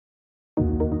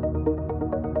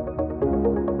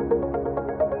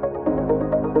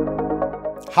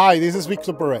Hi, this is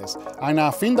Victor Perez. I'm a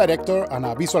film director and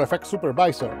a visual effects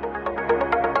supervisor.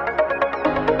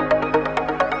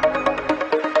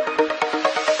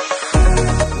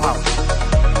 Wow.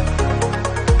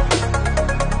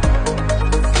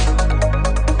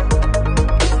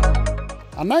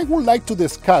 And I would like to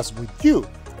discuss with you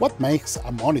what makes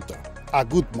a monitor a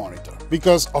good monitor.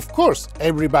 Because of course,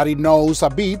 everybody knows a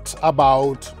bit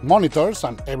about monitors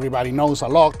and everybody knows a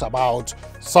lot about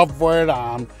software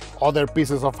and other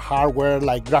pieces of hardware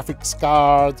like graphics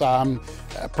cards,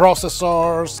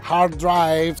 processors, hard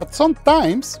drives. But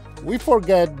sometimes we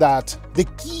forget that the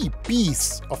key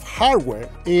piece of hardware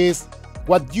is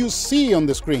what you see on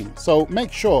the screen. So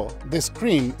make sure the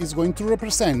screen is going to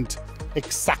represent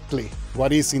exactly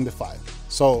what is in the file.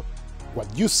 So what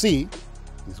you see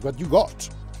is what you got.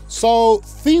 So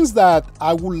things that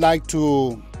I would like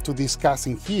to discuss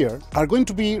in here are going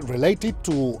to be related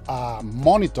to a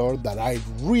monitor that I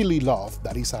really love,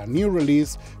 that is a new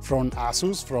release from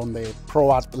ASUS, from the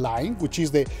ProArt line, which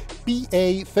is the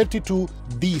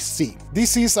PA32DC.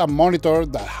 This is a monitor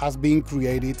that has been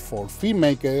created for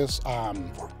filmmakers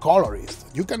and for colorists.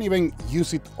 You can even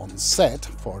use it on set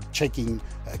for checking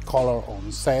color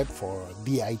on set for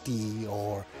DIT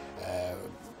or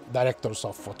directors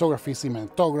of photography,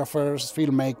 cinematographers,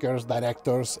 filmmakers,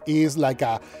 directors. Is like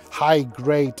a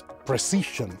high-grade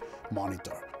precision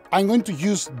monitor. I'm going to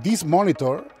use this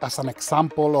monitor as an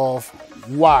example of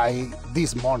why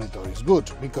this monitor is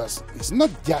good, because it's not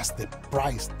just the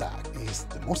price tag, it's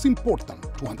the most important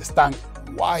to understand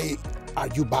why are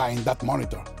you buying that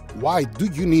monitor, why do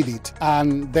you need it,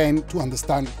 and then to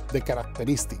understand the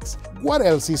characteristics. What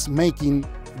else is making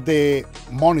the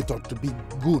monitor to be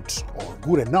good or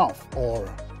good enough or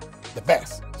the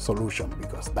best solution,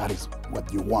 because that is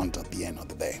what you want at the end of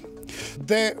the day.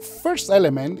 The first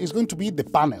element is going to be the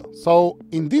panel. So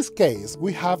in this case,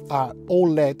 we have an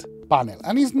OLED panel,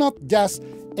 and it's not just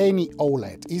any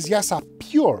OLED, it's just a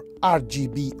pure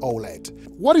RGB OLED.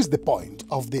 What is the point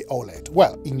of the OLED?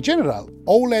 Well, in general,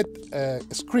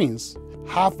 OLED screens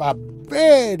have a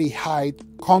very high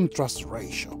contrast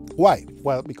ratio. Why?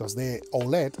 Well, because the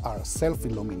OLED are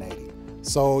self-illuminating,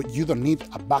 so you don't need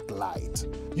a backlight.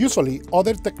 Usually,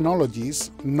 other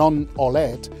technologies,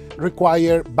 non-OLED,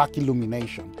 require back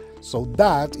illumination, so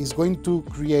that is going to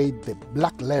create the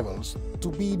black levels to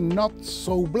be not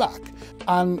so black.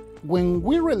 And when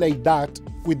we relate that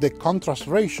with the contrast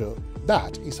ratio,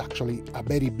 that is actually a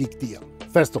very big deal.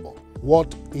 First of all,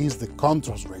 what is the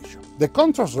contrast ratio? The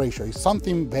contrast ratio is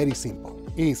something very simple.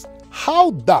 It's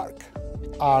how dark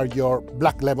are your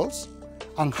black levels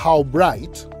and how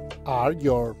bright are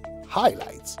your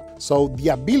highlights. So the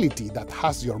ability that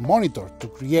has your monitor to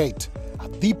create a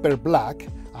deeper black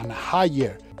and a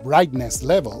higher brightness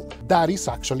level, that is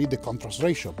actually the contrast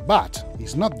ratio. But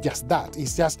it's not just that,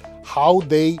 it's just how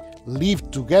they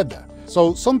live together.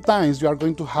 So sometimes you are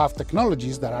going to have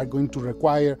technologies that are going to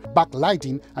require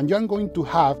backlighting, and you are going to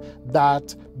have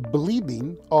that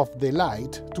bleeding of the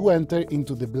light to enter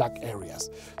into the black areas.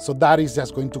 So that is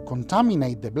just going to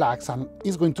contaminate the blacks and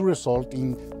is going to result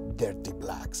in dirty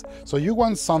blacks. So you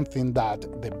want something that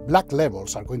the black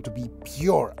levels are going to be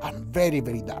pure and very,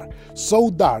 very dark. So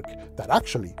dark that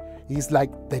actually is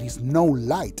like there is no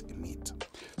light in it.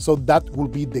 So that will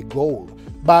be the goal.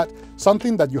 But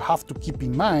something that you have to keep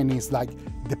in mind is, like,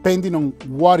 depending on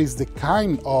what is the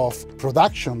kind of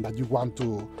production that you want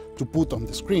to put on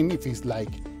the screen, if it's like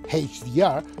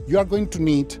HDR, you are going to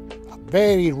need a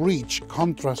very rich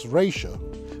contrast ratio.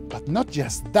 But not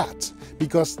just that,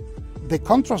 because the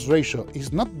contrast ratio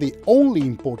is not the only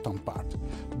important part,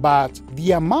 but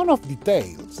the amount of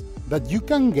details that you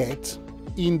can get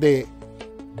in the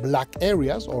black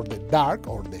areas or the dark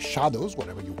or the shadows,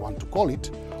 whatever you want to call it,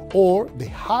 or the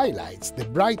highlights, the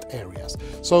bright areas.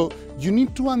 So you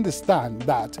need to understand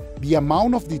that the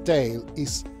amount of detail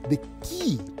is the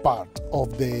key part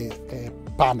of the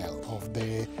panel, of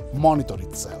the monitor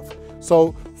itself.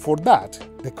 So for that,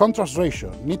 the contrast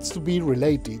ratio needs to be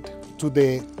related to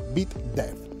the bit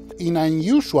depth. In an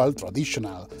unusual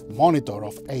traditional monitor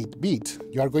of 8-bit,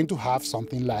 you are going to have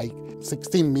something like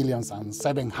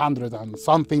 16,700,000 and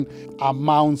something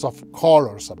amounts of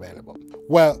colors available.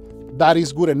 Well, that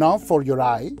is good enough for your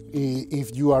eye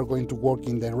if you are going to work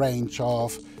in the range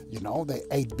of, the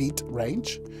 8-bit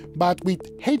range. But with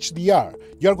HDR,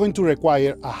 you're going to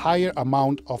require a higher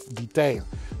amount of detail.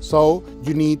 So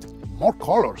you need more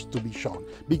colors to be shown,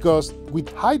 because with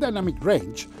high dynamic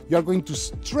range, you're going to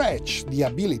stretch the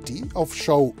ability of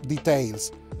show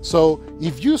details. So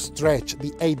if you stretch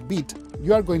the 8-bit,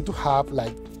 you are going to have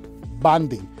like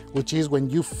banding, which is when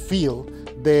you feel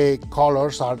the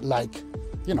colors are like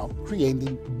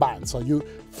creating bands. So you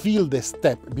feel the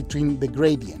step between the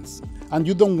gradients. And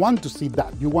you don't want to see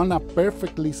that. You want a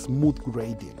perfectly smooth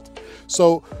gradient.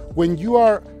 So when you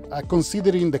are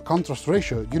considering the contrast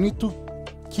ratio, you need to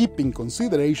keep in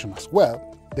consideration as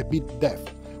well the bit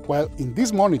depth. Well, in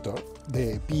this monitor,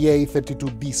 the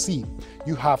PA32DC,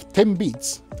 you have 10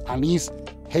 bits and is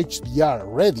HDR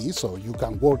ready, so you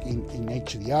can work in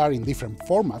HDR in different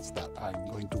formats that I'm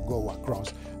going to go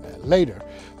across later.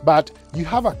 But you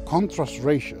have a contrast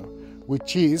ratio,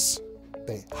 which is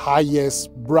the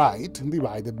highest bright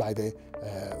divided by the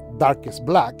darkest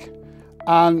black,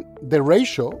 and the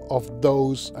ratio of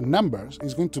those numbers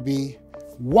is going to be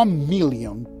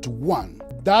 1,000,000 to 1.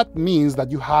 That means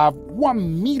that you have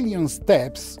 1,000,000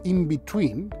 steps in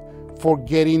between for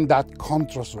getting that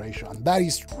contrast ratio, and that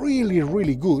is really,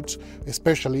 really good,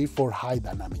 especially for high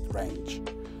dynamic range.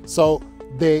 So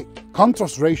the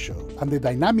contrast ratio and the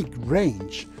dynamic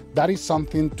range, that is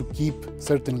something to keep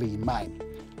certainly in mind.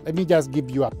 Let me just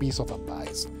give you a piece of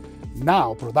advice.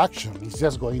 Now production is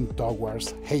just going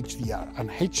towards HDR, and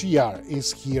HDR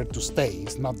is here to stay.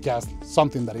 It's not just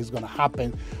something that is going to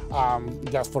happen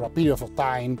just for a period of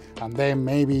time, and then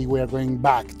maybe we are going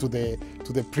back to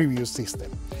the previous system.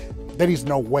 There is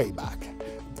no way back.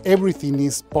 Everything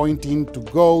is pointing to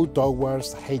go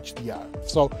towards HDR.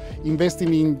 So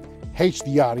investing in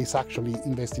HDR is actually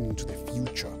investing into the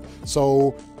future.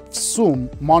 So soon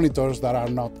monitors that are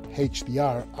not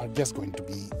HDR are just going to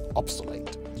be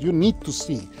obsolete. You need to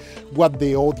see what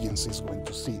the audience is going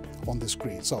to see on the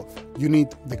screen, so you need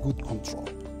the good control.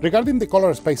 Regarding the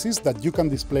color spaces that you can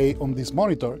display on this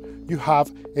monitor, you have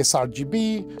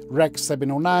sRGB, Rec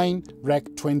 709, Rec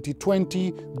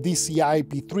 2020,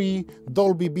 DCI-P3,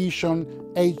 Dolby Vision,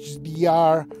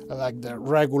 HDR, like the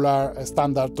regular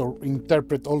standard, or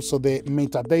interpret also the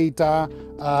metadata.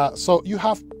 So you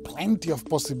have plenty of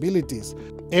possibilities.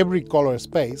 Every color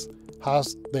space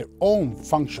has their own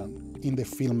function in the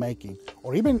filmmaking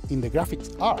or even in the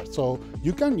graphics art. So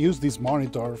you can use this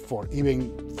monitor for even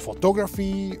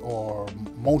photography or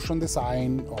motion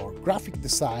design or graphic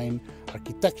design,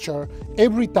 architecture,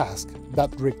 every task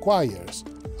that requires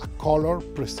a color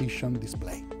precision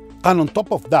display. And on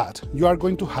top of that, you are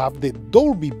going to have the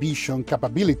Dolby Vision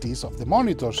capabilities of the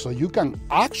monitor, so you can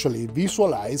actually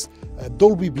visualize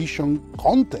Dolby Vision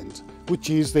content, which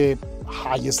is the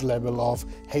highest level of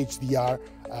HDR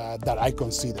that I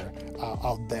consider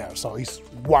out there. So it's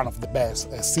one of the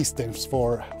best systems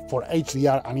for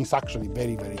HDR, and it's actually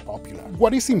very, very popular.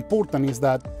 What is important is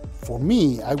that for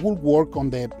me, I will work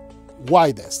on the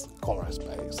widest color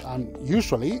space, and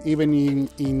usually even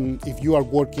if you are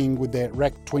working with the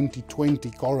Rec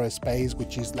 2020 color space,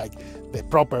 which is like the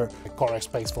proper color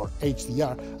space for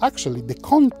HDR, actually the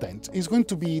content is going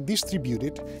to be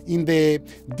distributed in the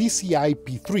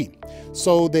DCI-P3.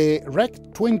 So the Rec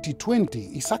 2020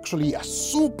 is actually a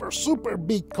super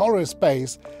big color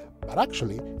space, but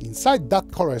actually inside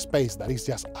that color space, that is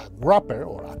just a wrapper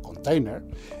or a container,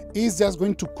 is just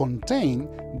going to contain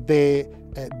the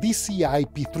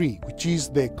DCI-P3, which is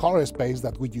the color space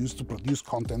that we use to produce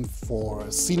content for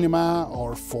cinema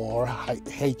or for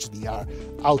HDR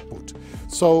output.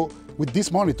 So with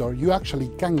this monitor, you actually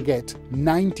can get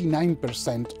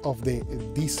 99% of the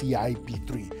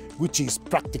DCI-P3, which is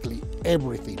practically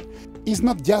everything. It's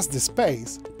not just the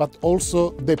space, but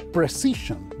also the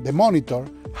precision. The monitor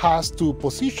has to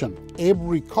position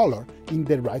every color in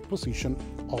the right position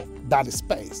of that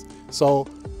space. So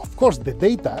of course the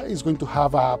data is going to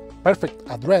have a perfect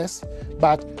address,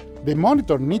 but the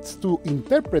monitor needs to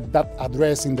interpret that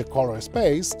address in the color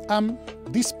space and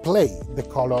display the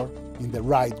color in the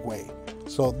right way.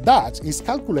 So that is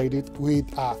calculated with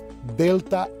a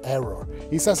delta error.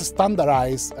 It's a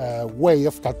standardized way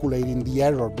of calculating the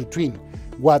error between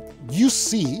what you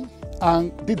see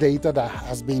and the data that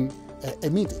has been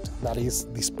emitted, that is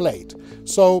displayed.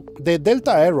 So the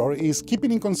delta error is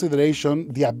keeping in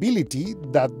consideration the ability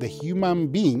that the human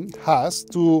being has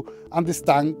to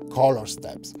understand color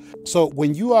steps. So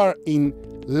when you are in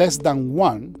less than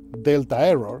 1 delta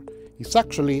error, it's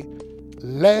actually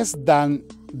less than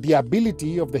the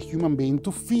ability of the human being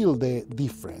to feel the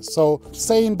difference. So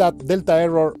saying that delta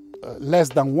error less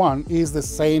than 1 is the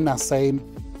same as saying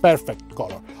perfect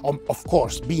color. Of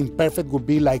course, being perfect would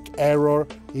be like error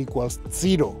equals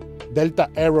 0. Delta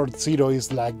error 0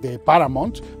 is like the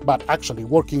paramount, but actually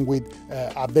working with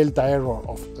a delta error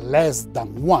of less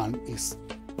than 1 is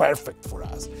perfect for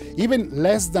us. Even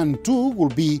less than 2 will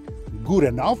be good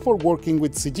enough for working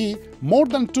with CG. More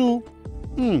than 2,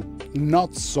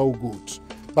 not so good.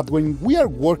 But when we are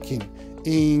working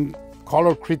in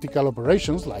color critical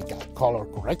operations, like a color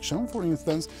correction, for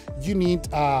instance, you need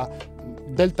a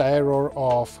delta error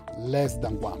of less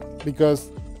than 1, because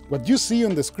what you see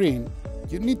on the screen,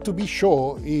 you need to be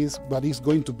sure is what is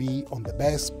going to be on the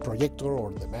best projector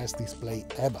or the best display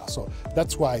ever. So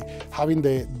that's why having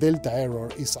the delta error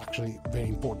is actually very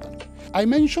important. I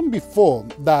mentioned before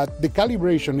that the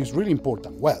calibration is really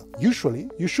important. Well, usually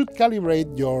you should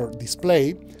calibrate your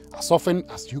display as often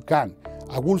as you can.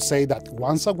 I will say that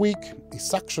once a week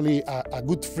is actually a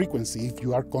good frequency if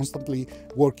you are constantly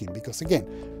working, because again,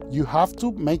 you have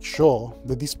to make sure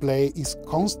the display is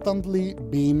constantly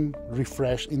being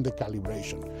refreshed in the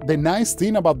calibration. The nice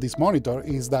thing about this monitor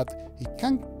is that it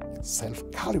can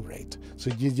self-calibrate. So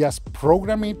you just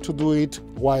program it to do it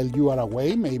while you are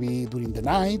away, maybe during the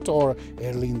night or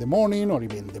early in the morning or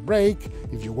even the break.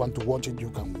 If you want to watch it, you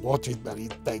can watch it, but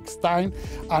it takes time.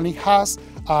 And it has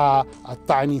a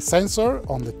tiny sensor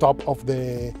on the top of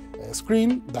the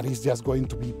screen that is just going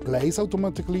to be placed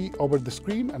automatically over the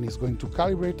screen, and it's going to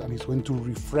calibrate and it's going to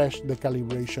refresh the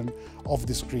calibration of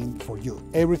the screen for you.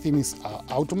 Everything is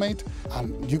automated,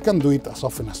 and you can do it as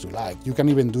often as you like. You can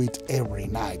even do it every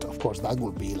night. Of course, that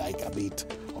would be like a bit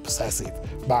obsessive,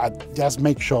 but just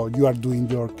make sure you are doing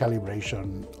your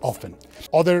calibration often.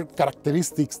 Other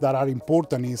characteristics that are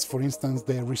important is, for instance,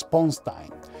 the response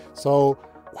time. So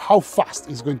how fast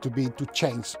it's going to be to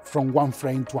change from one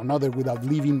frame to another without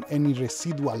leaving any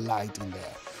residual light in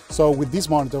there. So with this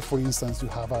monitor, for instance, you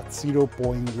have at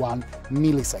 0.1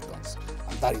 milliseconds,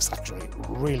 and that is actually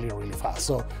really, really fast.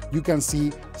 So you can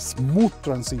see smooth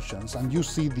transitions, and you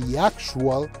see the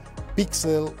actual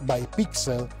pixel by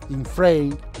pixel in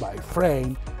frame by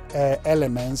frame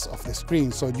elements of the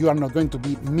screen. So you are not going to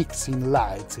be mixing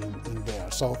lights in there.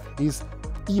 So it's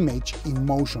image in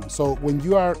motion. So when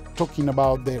you are talking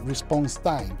about the response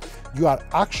time, you are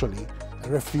actually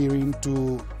referring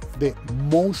to the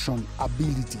motion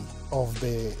ability of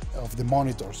the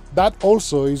monitors. That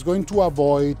also is going to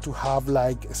avoid to have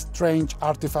like strange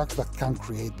artifacts that can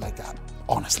create like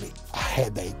honestly a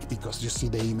headache, because you see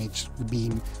the image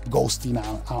being ghosting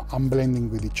and blending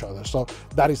with each other. So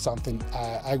that is something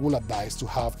I will advise to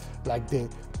have like the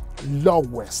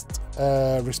lowest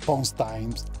response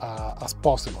times as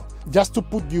possible. Just to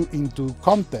put you into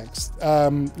context,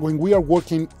 when we are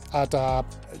working at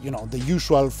the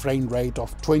usual frame rate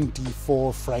of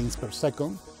 24 frames per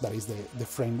second, that is the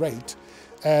frame rate,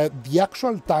 the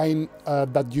actual time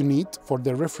that you need for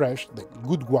the refresh, the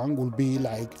good one, will be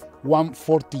like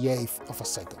 1/48 of a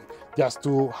second, just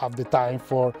to have the time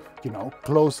for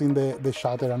closing the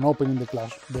shutter and opening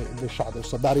the shutter.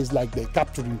 So that is like the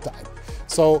capturing time.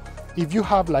 So if you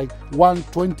have like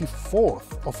 1/24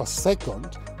 of a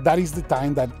second, that is the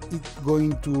time that it's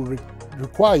going to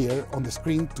require on the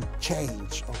screen to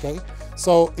change. Okay,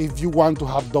 so if you want to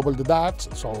have double that,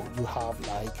 so you have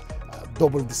like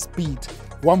double the speed,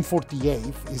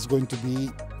 1/48 is going to be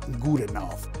good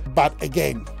enough. But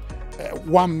again,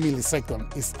 1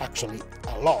 millisecond is actually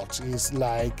a lot. It's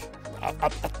like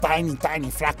a tiny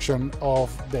fraction of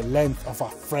the length of a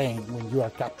frame when you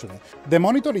are capturing. The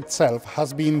monitor itself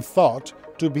has been thought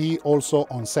to be also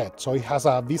on set. So it has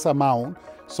a Visa mount,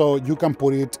 so you can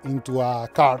put it into a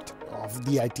cart of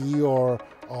DIT or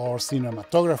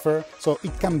cinematographer, so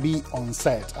it can be on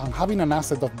set. And having an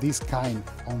asset of this kind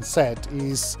on set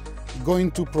is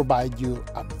going to provide you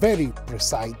a very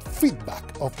precise feedback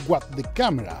of what the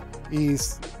camera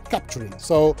is capturing.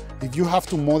 So if you have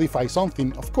to modify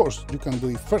something, of course, you can do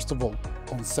it first of all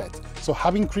on set. So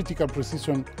having critical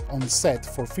precision on set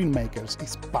for filmmakers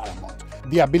is paramount.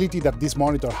 The ability that this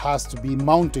monitor has to be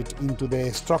mounted into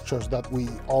the structures that we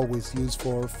always use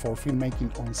for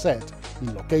filmmaking on set,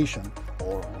 in location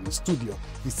or on the studio,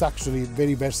 is actually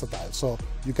very versatile. So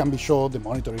you can be sure the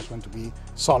monitor is going to be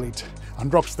solid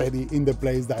and rock steady in the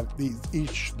place that it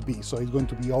should be. So it's going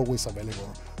to be always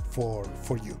available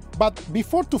for you. But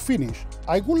before to finish,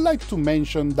 I would like to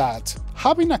mention that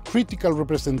having a critical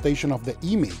representation of the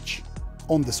image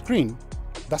on the screen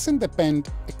doesn't depend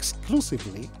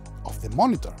exclusively of the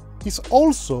monitor. It's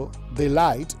also the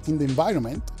light in the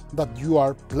environment that you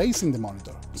are placing the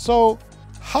monitor. So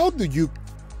how do you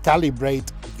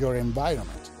calibrate your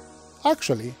environment?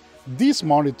 Actually, this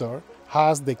monitor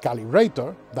has the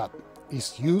calibrator that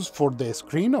is used for the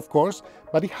screen, of course,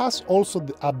 but it has also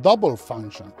a double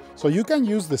function. So you can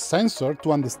use the sensor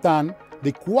to understand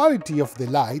the quality of the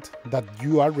light that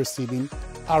you are receiving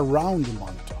around the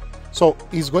monitor. So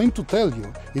it's going to tell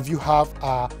you if you have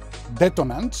a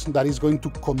detonant that is going to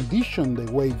condition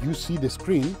the way you see the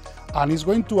screen, and it's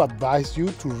going to advise you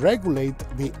to regulate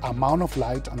the amount of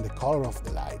light and the color of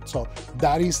the light. So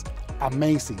that is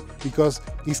amazing because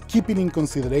it's keeping in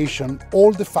consideration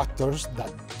all the factors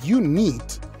that you need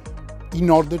in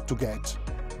order to get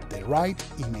the right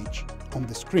image on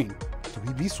the screen to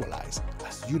be visualized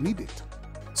as you need it.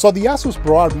 So the ASUS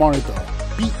ProArt monitor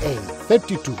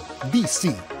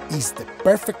PA32BC is the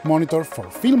perfect monitor for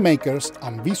filmmakers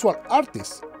and visual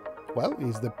artists. Well,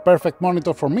 it's the perfect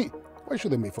monitor for me. Why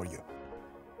shouldn't it be for you?